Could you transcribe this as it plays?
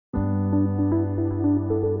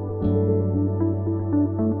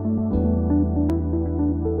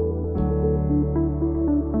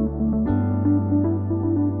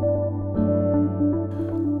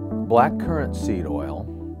Blackcurrant seed oil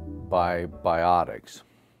by Biotics.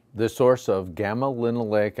 This source of gamma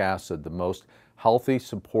linolenic acid, the most healthy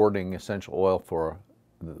supporting essential oil for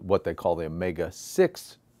what they call the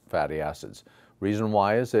omega-6 fatty acids. Reason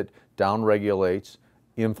why is it downregulates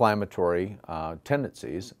inflammatory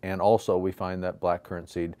tendencies, and also we find that blackcurrant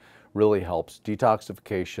seed really helps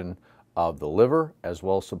detoxification of the liver as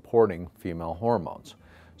well as supporting female hormones.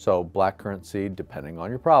 So blackcurrant seed, depending on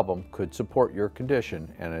your problem, could support your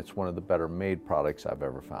condition, and it's one of the better made products I've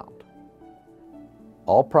ever found.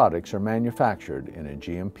 All products are manufactured in a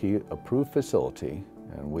GMP approved facility,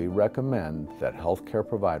 and we recommend that healthcare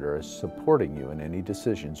provider is supporting you in any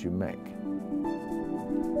decisions you make.